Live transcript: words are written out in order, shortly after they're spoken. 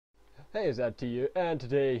Hey, it's Ed to you, and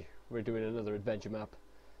today we're doing another adventure map.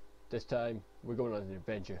 This time we're going on an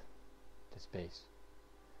adventure to space.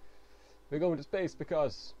 We're going to space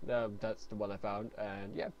because that's the one I found,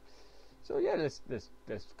 and yeah. So yeah,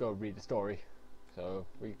 let's go read the story. So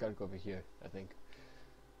we gotta go over here, I think.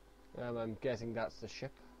 I'm guessing that's the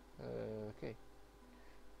ship. Okay.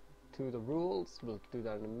 To the rules, we'll do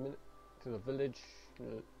that in a minute. To the village,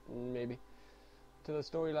 maybe. To the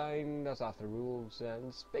storyline, that's after rules,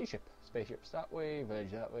 and spaceship. Spaceship's that way,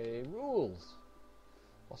 village that way, rules.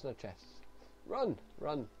 What's in the chest? Run!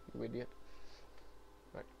 Run, you idiot.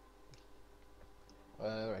 Right.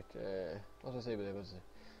 What was I say with it?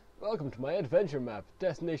 Welcome to my adventure map.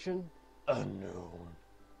 Destination unknown.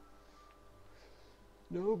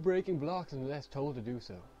 No breaking blocks unless told to do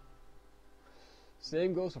so.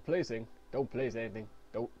 Same goes for placing. Don't place anything.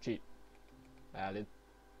 Don't cheat. Valid.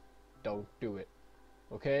 Don't do it.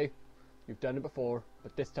 Okay? You've done it before,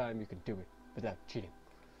 but this time you can do it without cheating.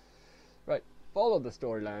 Right, follow the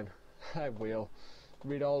storyline. I will.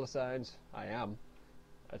 Read all the signs. I am.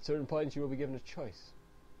 At certain points you will be given a choice.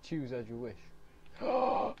 Choose as you wish.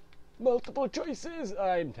 Multiple choices!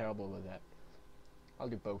 I'm terrible with that. I'll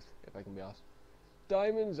do both, if I can be asked.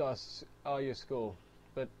 Diamonds are your skull,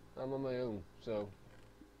 but I'm on my own, so...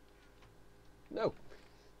 No!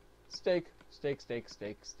 Steak.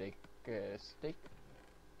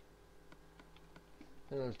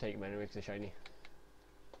 And I'll take them anyway because they're shiny.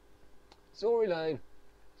 Storyline.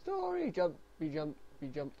 Story. Jump. Be jump.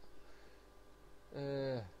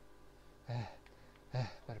 Better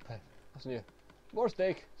play. What's new? More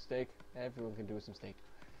steak. Everyone can do with some steak.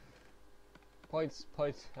 Points.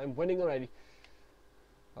 I'm winning already.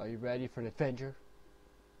 Are you ready for an adventure?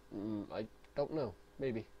 I don't know.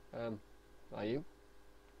 Maybe. Are you?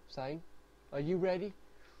 Sign? Are you ready?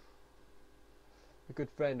 A good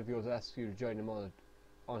friend of yours asks you to join him on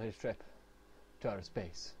his trip to outer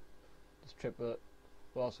space. This trip will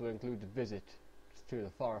also include a visit to the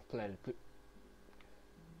far-off planet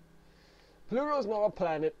Pluto's not a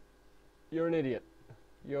planet. You're an idiot.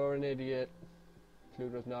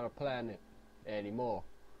 Pluto's not a planet anymore.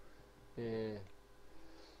 Of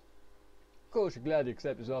course, you're glad you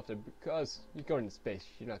accept his offer because you're going to space.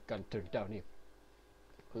 You're not going to turn it down here.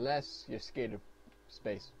 Unless you're scared of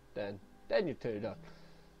space, then you turn it down.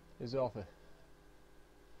 His offer.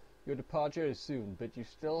 Your departure is soon, but you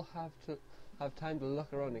still have time to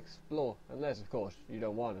look around and explore. Unless, of course, you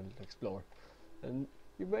don't want to explore. And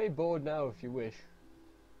you're very bored now if you wish.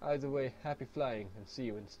 Either way, happy flying and see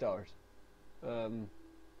you in stars.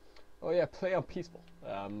 Oh yeah, play on peaceful.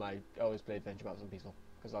 I always play adventure maps on peaceful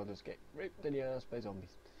because I'll just get ripped in the ass by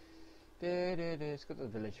zombies. Let's go to the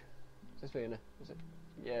village. Is this way in there? Is it?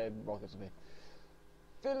 Yeah, rockets away.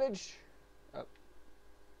 Village.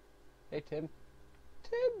 Hey Tim.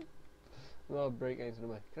 I'll break anything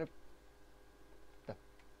away. Can I? The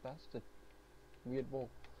bastard. Weird wall.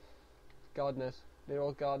 Gardeners. They're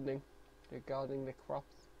all gardening. They're gardening their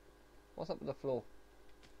crops. What's up with the floor?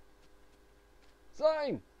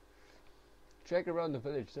 Sign! Check around the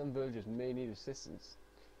village. Some villagers may need assistance.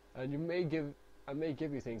 And I may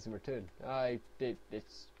give you things in return.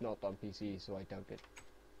 It's not on PC, so I doubt it.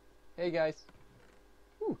 Hey guys.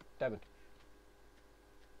 Ooh, diamond.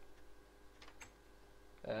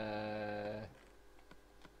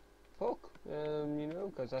 Pork.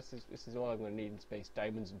 Because this is all I'm going to need in space.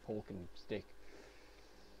 Diamonds and pork and steak.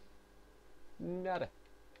 Nada.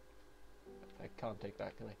 I can't take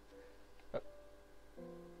that, can I? Oh.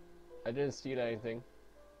 I didn't steal anything.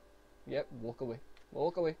 Yep, walk away.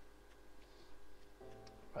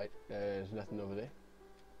 Right, there's nothing over there.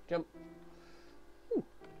 Jump. Ooh.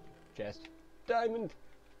 Chest. Diamond.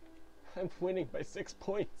 I'm winning by 6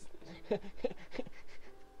 points.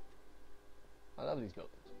 I love these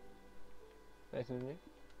buildings. Nice and neat.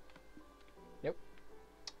 Yep.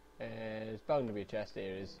 It's bound to be a chest. There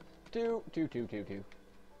it is. Two.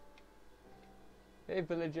 Hey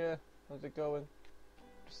villager, how's it going?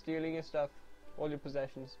 Just stealing your stuff, all your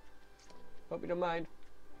possessions. Hope you don't mind.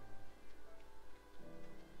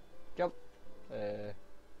 Jump.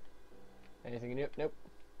 Anything in here? Nope.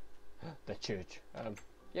 The church.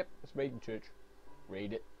 Yep, let's raid the church.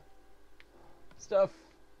 Raid it. Stuff.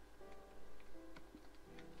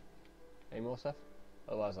 Any more stuff?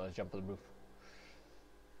 Otherwise I'll jump on the roof.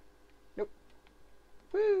 Nope.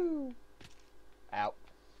 Woo! Ow.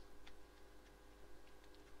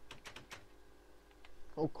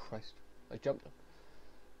 Oh Christ, I jumped them.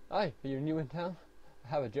 Hi, are you new in town? I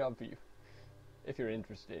have a job for you. If you're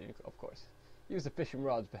interested, of course. Use the fishing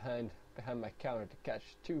rods behind my counter to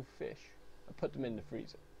catch 2 fish and put them in the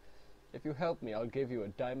freezer. If you help me, I'll give you a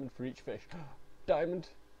diamond for each fish. Diamond?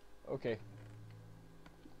 Okay.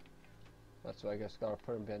 That's why I guess gotta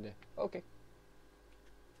put him behind it. Okay.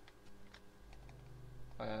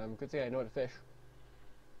 Good thing I know how to fish.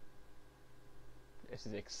 This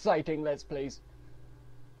is exciting, let's please.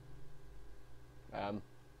 Man.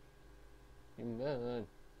 Man.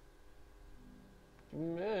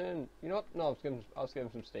 You know what? No, I'll give him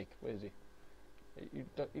some steak. Where is he? You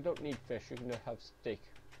don't need fish, you can have steak.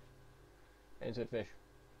 Insert fish.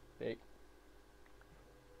 Steak.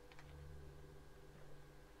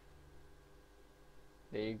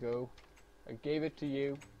 There you go. I gave it to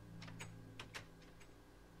you.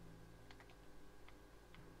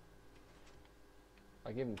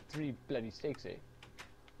 I gave him 3 bloody steaks, eh?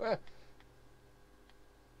 Ah.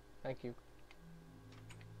 Thank you.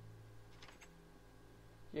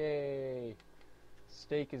 Yay!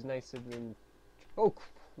 Steak is nicer than... Oh!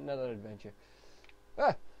 Another adventure.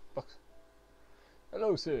 Ah! Bucks.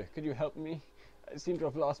 Hello, sir. Could you help me? I seem to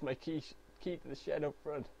have lost my key to the shed up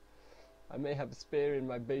front. I may have a spare in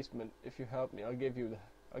my basement. If you help me, I'll give you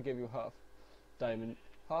half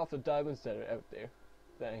the diamonds that are out there.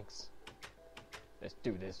 Thanks. Let's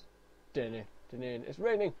do this. It's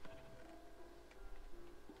raining.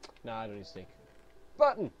 Nah, I don't need steak.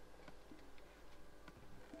 Button.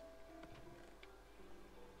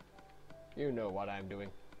 You know what I'm doing.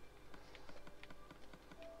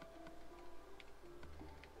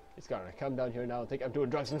 He's gonna come down here now and think I'm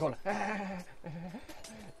doing drugs in the corner.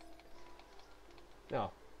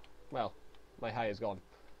 No. Well, my high is gone.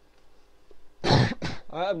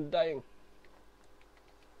 I'm dying.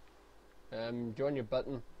 Join your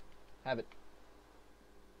button. Have it.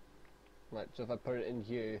 Right, so if I put it in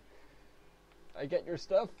here, I get your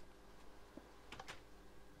stuff.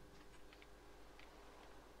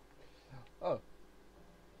 Oh.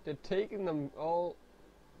 Did taking them all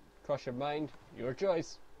cross your mind? Your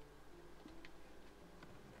choice.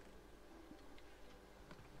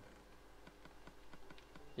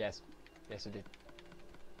 Yes. Yes, it did.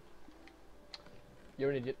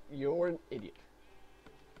 You're an idiot. You're an idiot.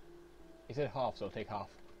 He said half, so I'll take half.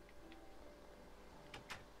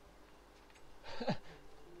 Is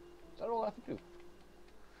that all I have to do? Is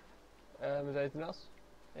there anything else?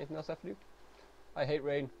 Anything else I have to do? I hate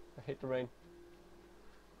rain. I hate the rain.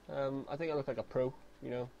 I think I look like a pro, you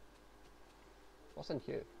know. What's in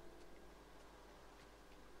here?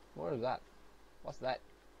 What is that? What's that?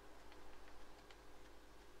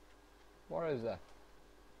 What is that?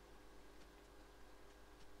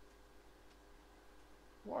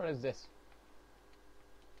 What is this?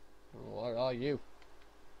 What are you?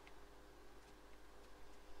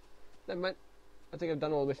 Never mind. I think I've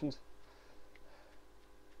done all the missions.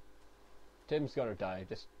 Tim's gonna die.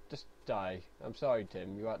 Just die. I'm sorry,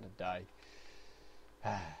 Tim. You ought to die.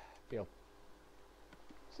 Feel.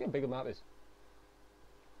 See how big the map is.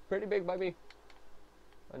 Pretty big by me.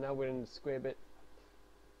 And now we're in the square bit.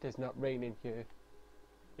 It's not raining here.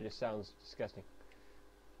 It just sounds disgusting.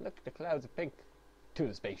 Look, the clouds are pink. To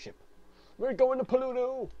the spaceship. We're going to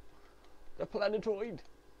Pluto! The planetoid!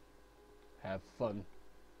 Have fun.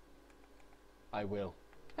 I will.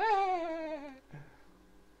 I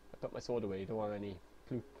put my sword away. Don't want any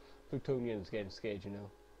Plutonians getting scared, you know.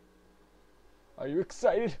 Are you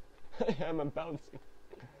excited? I am. I'm bouncing.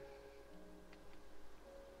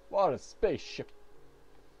 What a spaceship.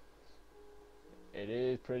 It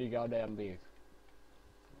is pretty goddamn big.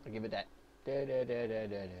 I'll give it that. Do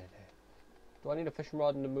I need a fishing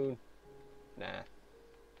rod in the moon? Nah.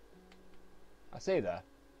 I say that.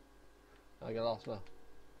 I get lost now.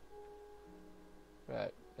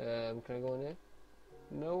 Right. Can I go in there?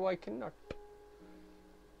 No, I cannot.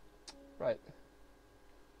 Right.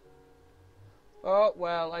 Oh,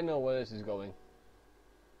 well, I know where this is going.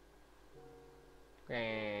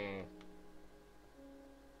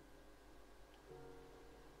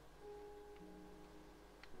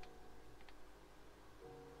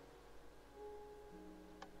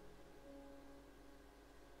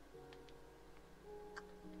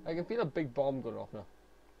 I can feel a big bomb going off now.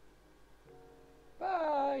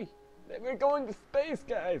 Bye! We're going to space,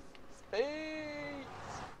 guys! Space!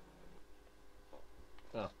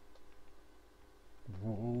 Oh.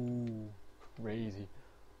 Whoa, crazy.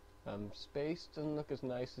 Space doesn't look as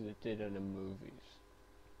nice as it did in the movies.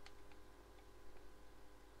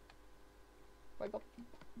 Wake up.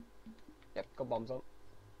 Yep, got bombs on.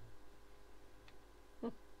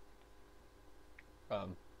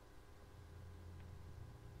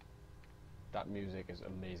 That music is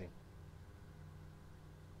amazing.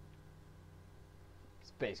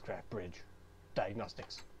 Spacecraft bridge.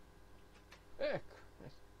 Diagnostics. Nice.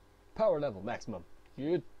 Power level maximum.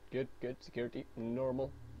 Good. Security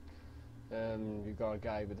normal. You've got a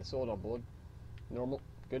guy with a sword on board. Normal,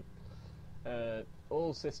 good.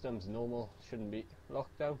 All systems normal, shouldn't be.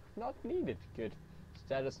 Lockdown, not needed, good.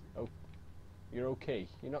 Status, oh, you're okay.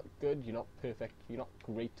 You're not good, you're not perfect, you're not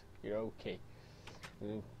great, you're okay.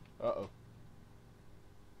 Uh-oh.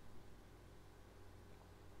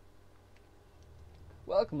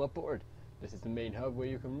 Welcome aboard. This is the main hub where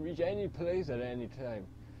you can reach any place at any time.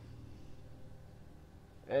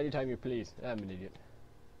 Anytime you please. I'm an idiot.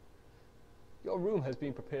 Your room has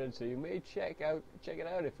been prepared, so you may check it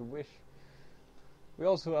out if you wish. We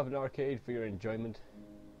also have an arcade for your enjoyment.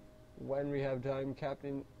 When we have time,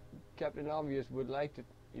 Captain Obvious would like to.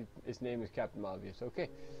 His name is Captain Obvious. Okay,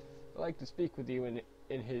 I'd like to speak with you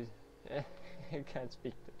in his. I can't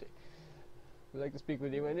speak today. I'd like to speak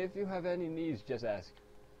with you, and if you have any needs, just ask.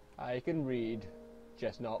 I can read,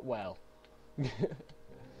 just not well.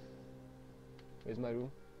 Where's my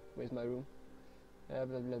room? Where's my room? Blah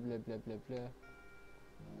blah blah blah blah blah blah.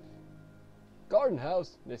 Garden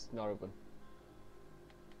house. This is not open.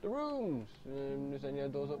 The rooms. Is any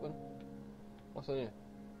of those open? What's on here?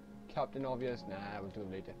 Captain Obvious. Nah, we'll do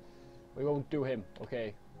him later. We won't do him.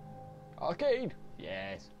 Okay. Arcade.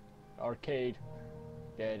 Yes. Arcade.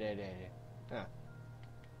 Da da da da. Ah.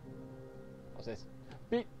 What's this?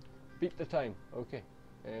 Beat the time. Okay.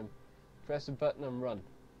 Press the button and run.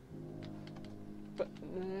 But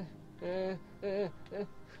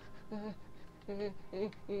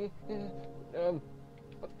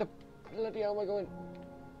what the bloody hell am I going?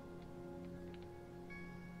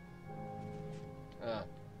 Ah,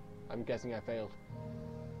 I'm guessing I failed.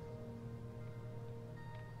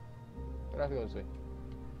 But I have to go this way.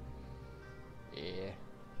 Yeah.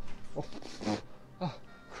 Oh, oh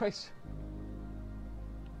Christ.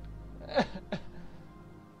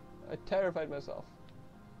 I terrified myself.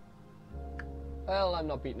 Well, I'm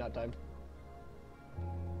not beating that time.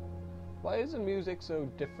 Why is the music so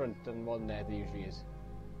different than one there usually is?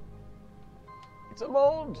 It's a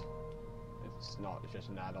mod! It's not, it's just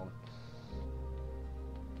an add-on.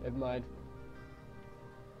 Never mind.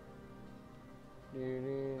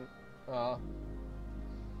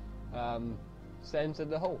 Censored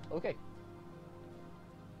the hole. Okay.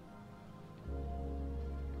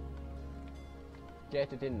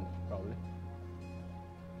 Get it in, probably.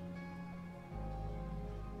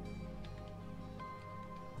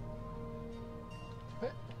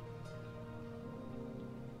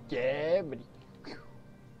 Yeah, buddy.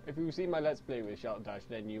 If you see my Let's Play with Shout Dash,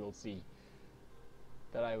 then you will see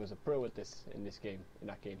that I was a pro at this in this game, in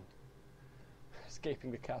that game.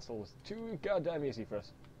 Escaping the castle was too goddamn easy for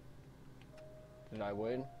us. Did I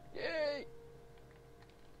win? Yay!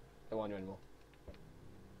 Don't want you anymore.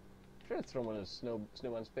 Try to throw one of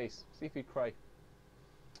Snowman's face. See if he'd cry.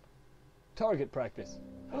 Target practice.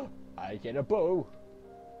 I get a bow.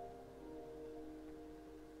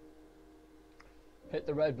 Hit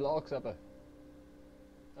the red blocks upper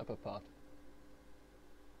part.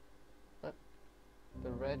 What? The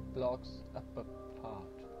red blocks upper part.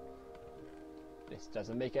 This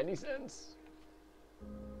doesn't make any sense.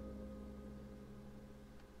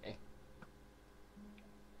 Eh.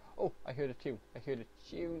 Oh, I heard a tune. I heard a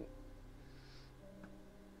tune.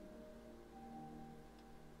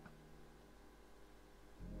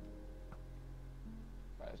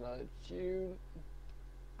 There's another tune.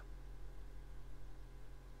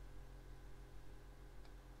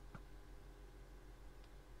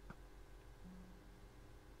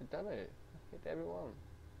 I've done it. I hit everyone.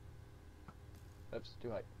 Oops, too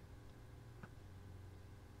high.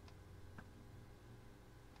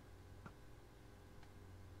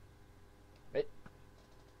 Wait.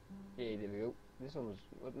 Yeah, there we go. This one was,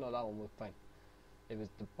 no, that one was fine. It was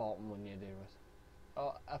the bottom one, yeah, there was.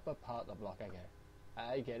 Oh, upper part of the block, I get it.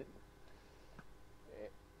 I get it.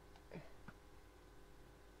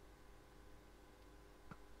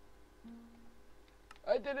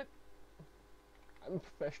 I did it! I'm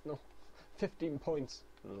professional. 15 points.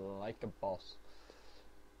 Like a boss.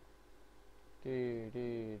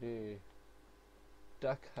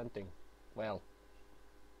 Duck hunting. Well.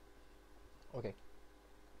 Okay.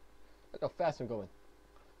 Look how fast I'm going.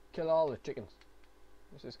 Kill all the chickens.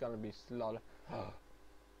 This is gonna be slaughter.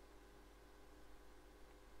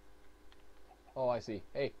 Oh, I see.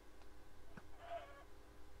 Hey.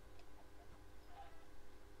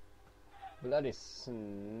 Bloody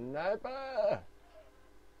sniper!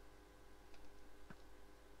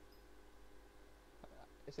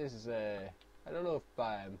 This is I don't know if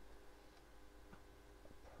I'm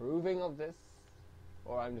approving of this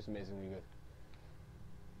or I'm just amazingly good.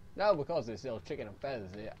 Now, because there's still chicken and feathers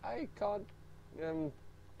here, I can't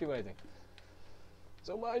do anything.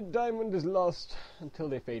 So my diamond is lost until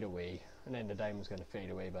they fade away. and then the diamond's going to fade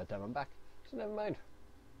away by the time I'm back. So never mind.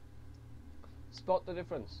 Spot the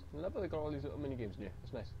difference. I love how they got all these little mini games in here.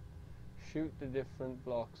 It's nice. Shoot the different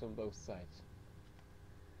blocks on both sides.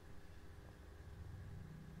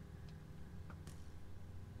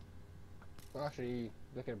 Actually,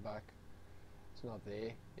 looking back, it's not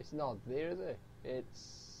there. It's not there, is it?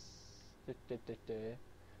 It's the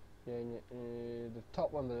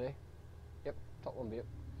top one there. Yep, top one there.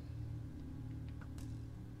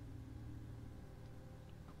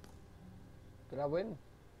 Did I win?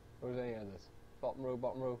 Or was any others? Bottom row,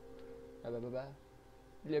 bottom row. Blah blah blah blah.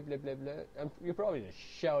 Blah blah blah blah. And you're probably just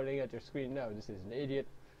shouting at your screen now. This is an idiot.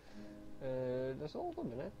 That's all done,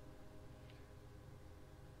 isn't it?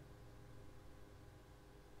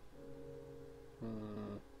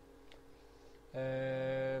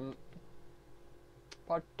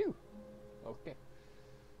 Part 2. Okay.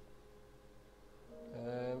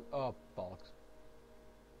 Oh bollocks.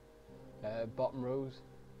 Bottom rows.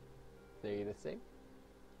 Stay the same.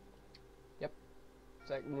 Yep.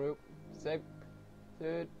 Second row. Same.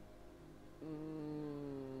 Third.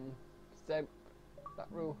 Same. That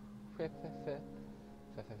row.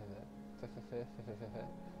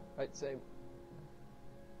 Right, same.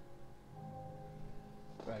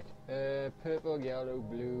 Right. Purple, yellow,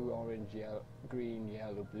 blue, orange, yellow, green,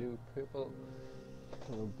 yellow, blue, purple,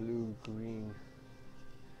 yellow, blue, green.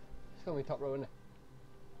 It's gonna be top row, isn't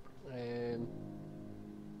it?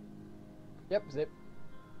 Yep, zip.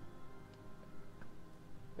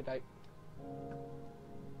 Good night.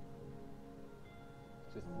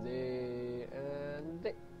 Just there and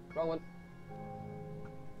there. Wrong one.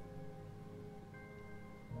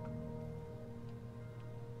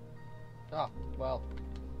 Ah, well.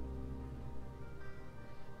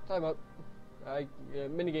 Time out.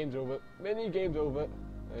 Mini game's over. Mini game's over.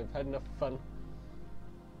 I've had enough fun.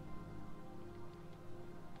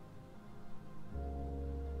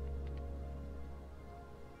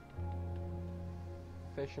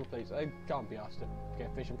 Fishing plates. I can't be asked to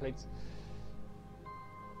get fishing plates.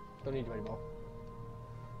 Don't need you anymore.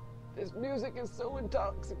 This music is so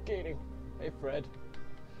intoxicating. Hey Fred.